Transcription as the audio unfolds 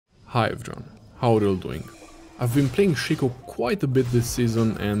Hi everyone, how are you all doing? I've been playing Shaco quite a bit this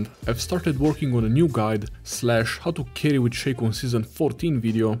season and I've started working on a new guide / how to carry with Shaco in season 14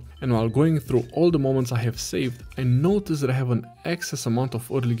 video, and while going through all the moments I have saved, I noticed that I have an excess amount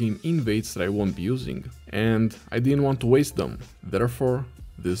of early game invades that I won't be using, and I didn't want to waste them, therefore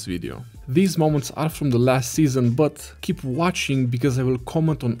this video. These moments are from the last season, but keep watching because I will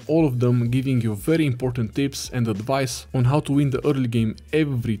comment on all of them, giving you very important tips and advice on how to win the early game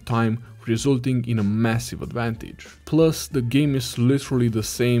every time, resulting in a massive advantage. Plus, the game is literally the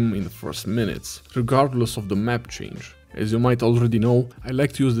same in the first minutes, regardless of the map change. As you might already know, I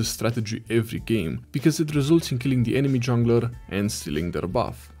like to use this strategy every game, because it results in killing the enemy jungler and stealing their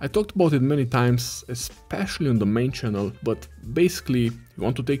buff. I talked about it many times, especially on the main channel, but basically you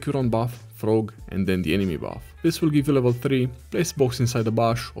want to take your own buff, frog, and then the enemy buff. This will give you level 3, place box inside the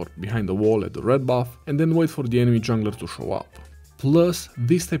bush or behind the wall at the red buff, and then wait for the enemy jungler to show up. Plus,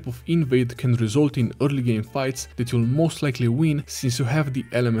 this type of invade can result in early game fights that you'll most likely win, since you have the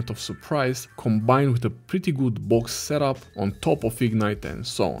element of surprise combined with a pretty good box setup on top of ignite and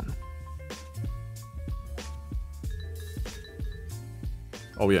so on.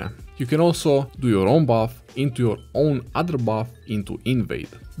 Oh yeah, you can also do your own buff into your own other buff into invade.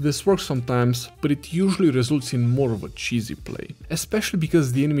 This works sometimes, but it usually results in more of a cheesy play, especially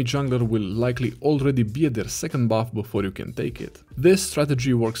because the enemy jungler will likely already be at their second buff before you can take it. This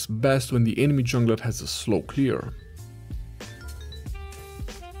strategy works best when the enemy jungler has a slow clear.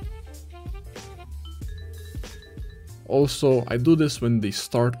 Also, I do this when they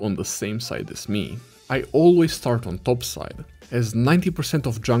start on the same side as me. I always start on top side, as 90%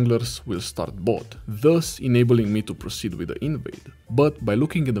 of junglers will start bot, thus enabling me to proceed with the invade. But by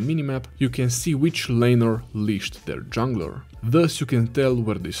looking at the minimap, you can see which laner leashed their jungler. Thus you can tell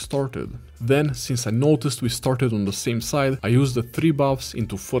where they started. Then, since I noticed we started on the same side, I used the 3 buffs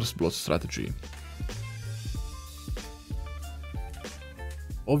into first blood strategy.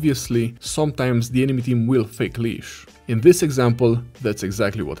 Obviously, sometimes the enemy team will fake leash. In this example, that's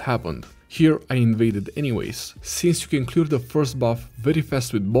exactly what happened. Here I invaded anyways, since you can clear the first buff very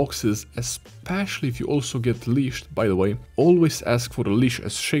fast with boxes, especially if you also get leashed. By the way, always ask for a leash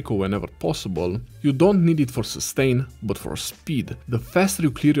as Shaco whenever possible. You don't need it for sustain, but for speed. The faster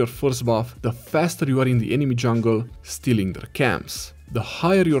you clear your first buff, the faster you are in the enemy jungle, stealing their camps. The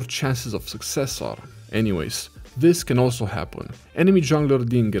higher your chances of success are. Anyways, this can also happen. Enemy jungler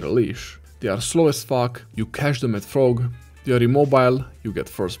didn't get a leash. They are slow as fuck, you catch them at frog. They are immobile, you get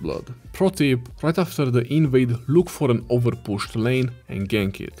first blood. Pro tip, right after the invade, look for an overpushed lane and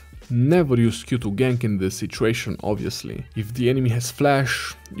gank it. Never use Q to gank in this situation, obviously. If the enemy has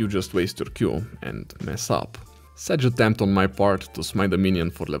flash, you just waste your Q and mess up. Sage attempt on my part to smite the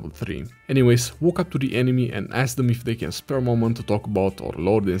minion for level 3. Anyways, walk up to the enemy and ask them if they can spare a moment to talk about our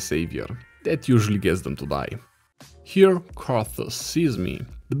Lord and Savior. That usually gets them to die. Here, Karthus sees me.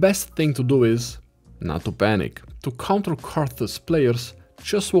 The best thing to do is not to panic. To counter Karthus players,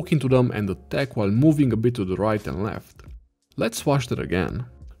 just walk into them and attack while moving a bit to the right and left. Let's watch that again.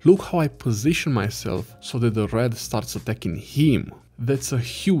 Look how I position myself so that the red starts attacking him. That's a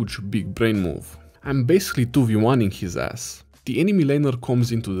huge big brain move. I'm basically 2v1ing his ass. The enemy laner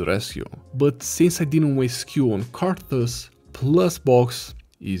comes into the rescue, but since I didn't waste Q on Karthus, plus box,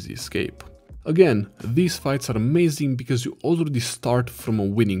 easy escape. Again, these fights are amazing because you already start from a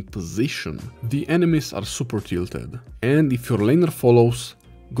winning position. The enemies are super tilted, and if your laner follows,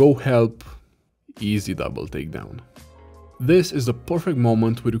 go help, easy double takedown. This is the perfect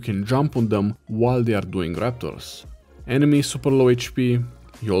moment where you can jump on them while they are doing raptors. Enemy super low HP,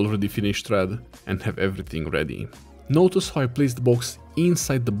 you already finished red and have everything ready. Notice how I placed the box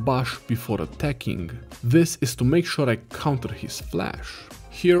inside the bush before attacking. This is to make sure I counter his flash.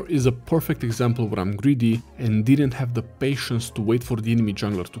 Here is a perfect example where I'm greedy and didn't have the patience to wait for the enemy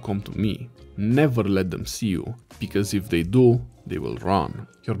jungler to come to me. Never let them see you, because if they do, they will run.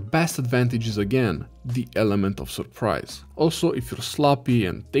 Your best advantage is again the element of surprise. Also, if you're sloppy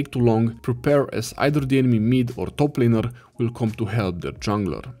and take too long, prepare, as either the enemy mid or top laner will come to help their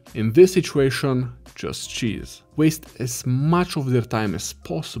jungler. In this situation, just cheese. Waste as much of their time as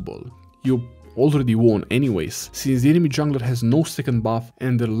possible. You already won anyways, since the enemy jungler has no second buff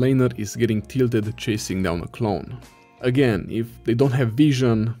and their laner is getting tilted chasing down a clone. Again, if they don't have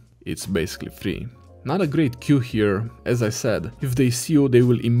vision, it's basically free. Not a great Q here, as I said, if they see you they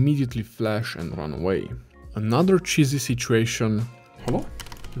will immediately flash and run away. Another cheesy situation. Hello?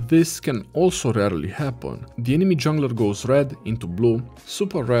 This can also rarely happen. The enemy jungler goes red into blue,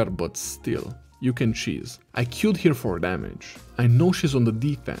 super rare but still. You can cheese. I queued here for damage. I know she's on the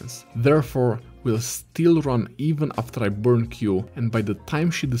defense, therefore will still run even after I burn Q, and by the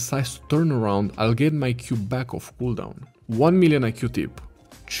time she decides to turn around, I'll get my Q back off cooldown. 1 million IQ tip.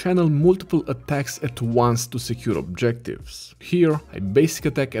 Channel multiple attacks at once to secure objectives. Here, I basic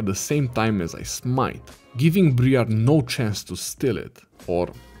attack at the same time as I smite, giving Briar no chance to steal it. Or,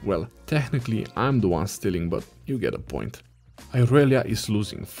 well, technically I'm the one stealing, but you get a point. Irelia is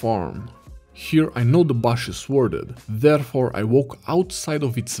losing farm. Here I know the bush is warded, therefore I walk outside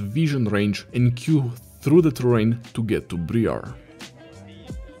of its vision range and Q through the terrain to get to Briar.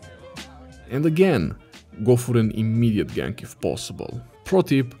 And again, go for an immediate gank if possible. Pro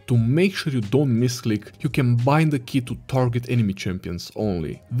tip, to make sure you don't misclick, you can bind the key to target enemy champions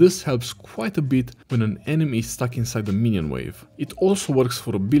only. This helps quite a bit when an enemy is stuck inside the minion wave. It also works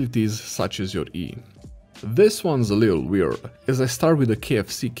for abilities such as your E. This one's a little weird, as I start with a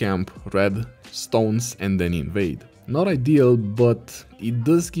KFC camp, red, stones and then invade. Not ideal, but it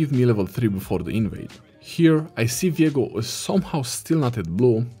does give me level 3 before the invade. Here I see Viego is somehow still not at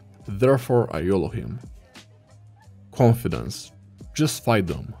blue, therefore I YOLO him. Confidence. Just fight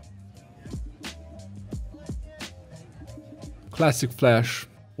them. Classic flash,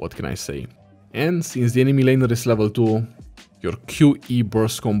 what can I say? And since the enemy laner is level 2, your QE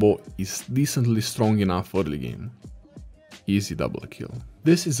burst combo is decently strong enough early game. Easy double kill.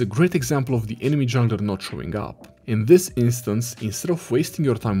 This is a great example of the enemy jungler not showing up. In this instance, instead of wasting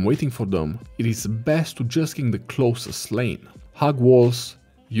your time waiting for them, it is best to just gain the closest lane. Hug walls,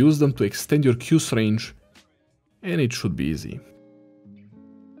 use them to extend your Q's range, and it should be easy.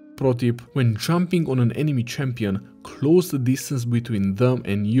 Pro tip, when jumping on an enemy champion, close the distance between them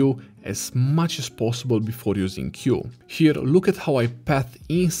and you as much as possible before using Q. Here, look at how I path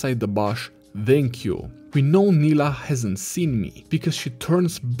inside the bush, then Q. We know Nila hasn't seen me, because she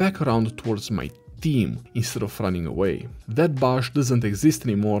turns back around towards my team instead of running away. That bush doesn't exist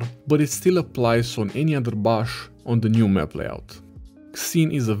anymore, but it still applies on any other bush on the new map layout.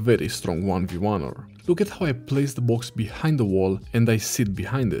 Xin is a very strong 1v1er. Look at how I place the box behind the wall and I sit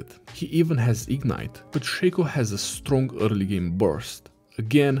behind it. He even has Ignite, but Shaco has a strong early game burst.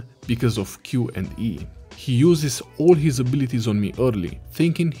 Again, because of Q and E. He uses all his abilities on me early,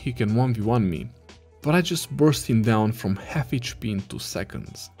 thinking he can 1v1 me, but I just burst him down from half HP in 2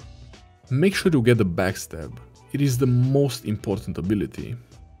 seconds. Make sure you get the backstab, it is the most important ability.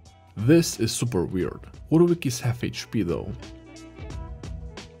 This is super weird. Warwick is half HP though.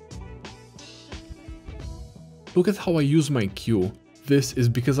 Look at how I use my Q. This is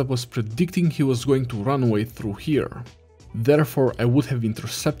because I was predicting he was going to run away through here. Therefore I would have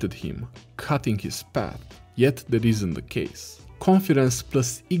intercepted him, cutting his path. Yet that isn't the case. Confidence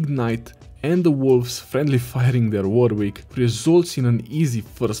plus Ignite and the wolves friendly firing their Warwick results in an easy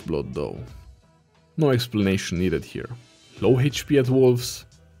first blood though. No explanation needed here. Low HP at wolves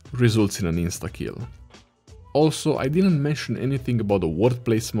results in an insta-kill. Also, I didn't mention anything about the ward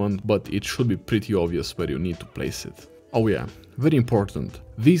placement, but it should be pretty obvious where you need to place it. Oh yeah, very important,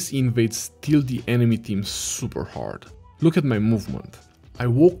 these invades steal the enemy team super hard. Look at my movement. I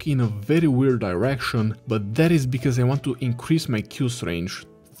walk in a very weird direction, but that is because I want to increase my Q's range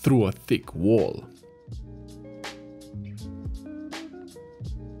through a thick wall.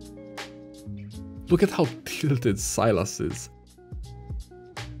 Look at how tilted Sylas is.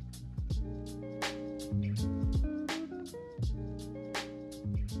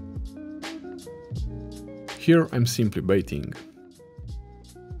 Here I'm simply baiting.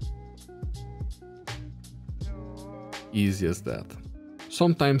 Easy as that.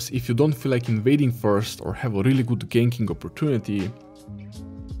 Sometimes if you don't feel like invading first or have a really good ganking opportunity,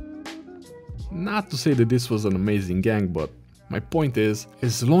 not to say that this was an amazing gank, but my point is,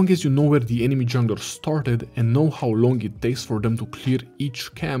 as long as you know where the enemy jungler started and know how long it takes for them to clear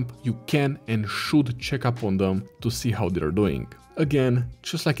each camp, you can and should check up on them to see how they're doing. Again,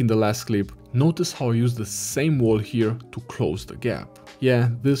 just like in the last clip, notice how I use the same wall here to close the gap. Yeah,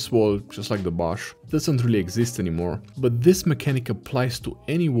 this wall, just like the bush, doesn't really exist anymore, but this mechanic applies to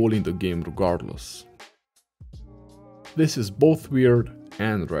any wall in the game regardless. This is both weird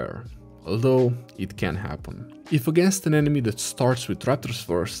and rare, although it can happen. If against an enemy that starts with raptors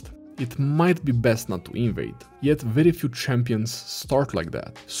first, it might be best not to invade, yet very few champions start like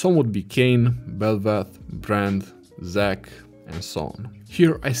that. Some would be Kayn, Bel'Veth, Brand, Zac, and so on.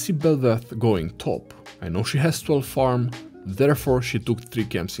 Here I see Bel'Veth going top. I know she has 12 farm, therefore she took 3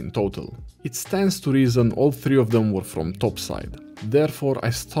 camps in total. It stands to reason all 3 of them were from top side, therefore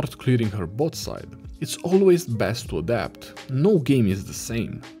I start clearing her bot side. It's always best to adapt, no game is the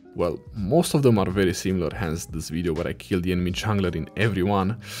same. Well, most of them are very similar, hence this video where I kill the enemy jungler in every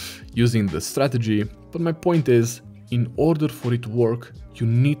one using the strategy, but my point is, In order for it to work, you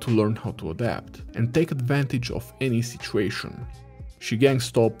need to learn how to adapt and take advantage of any situation. She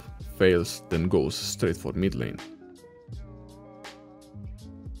ganks top, fails, then goes straight for mid lane.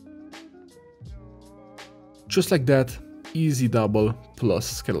 Just like that, easy double plus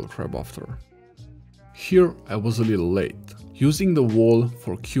Skeletal Crab after. Here I was a little late, using the wall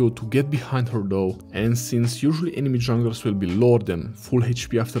for Q to get behind her though, and since usually enemy junglers will be lower than full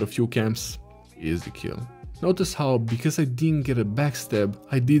HP after a few camps, easy kill. Notice how, because I didn't get a backstab,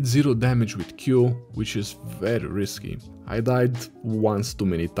 I did 0 damage with Q, which is very risky. I died once too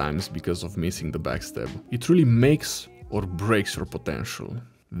many times because of missing the backstab. It really makes or breaks your potential.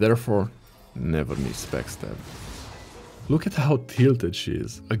 Therefore, never miss backstab. Look at how tilted she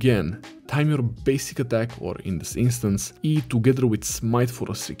is. Again, time your basic attack, or in this instance, E together with smite for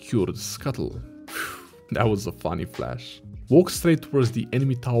a secured scuttle. That was a funny flash. Walk straight towards the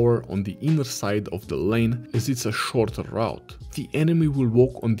enemy tower on the inner side of the lane as it's a shorter route. The enemy will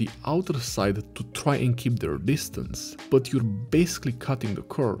walk on the outer side to try and keep their distance, but you're basically cutting the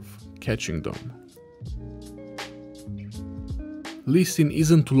curve, catching them. Lee Sin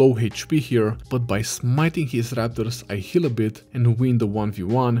isn't too low HP here, but by smiting his raptors I heal a bit and win the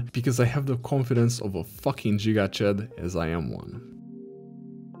 1v1 because I have the confidence of a fucking Giga Chad, as I am one.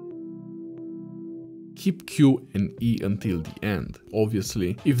 Keep Q and E until the end.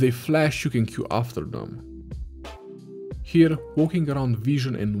 Obviously, if they flash you can Q after them. Here, walking around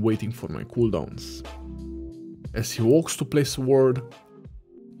vision and waiting for my cooldowns. As he walks to place a ward,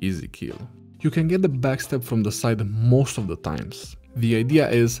 easy kill. You can get the backstab from the side most of the times. The idea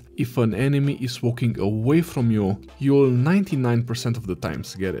is, if an enemy is walking away from you, you'll 99% of the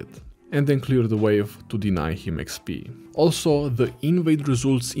times get it, and then clear the wave to deny him XP. Also, the invade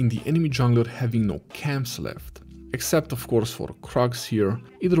results in the enemy jungler having no camps left, except of course for Krugs here.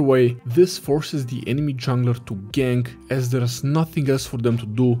 Either way, this forces the enemy jungler to gank as there's nothing else for them to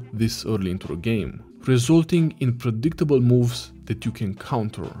do this early into the game, resulting in predictable moves that you can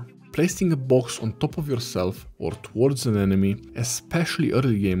counter. Placing a box on top of yourself or towards an enemy, especially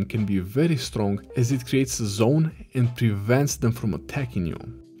early game, can be very strong as it creates a zone and prevents them from attacking you.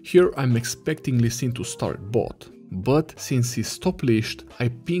 Here I'm expecting Lee Sin to start bot, but since he's top leashed, I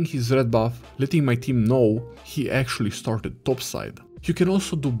ping his red buff, letting my team know he actually started topside. You can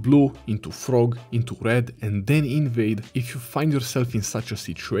also do blue into frog, into red and then invade if you find yourself in such a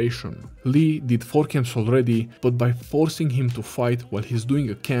situation. Lee did 4 camps already, but by forcing him to fight while he's doing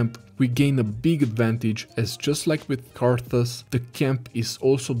a camp, we gain a big advantage as just like with Karthus, the camp is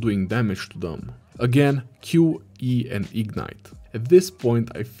also doing damage to them. Again, Q, E and Ignite. At this point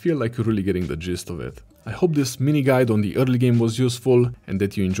I feel like you're really getting the gist of it. I hope this mini guide on the early game was useful and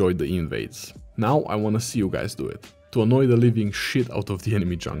that you enjoyed the invades. Now I wanna see you guys do it, to annoy the living shit out of the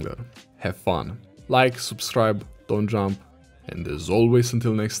enemy jungler. Have fun. Like, subscribe, don't jump, and as always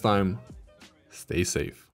until next time, stay safe.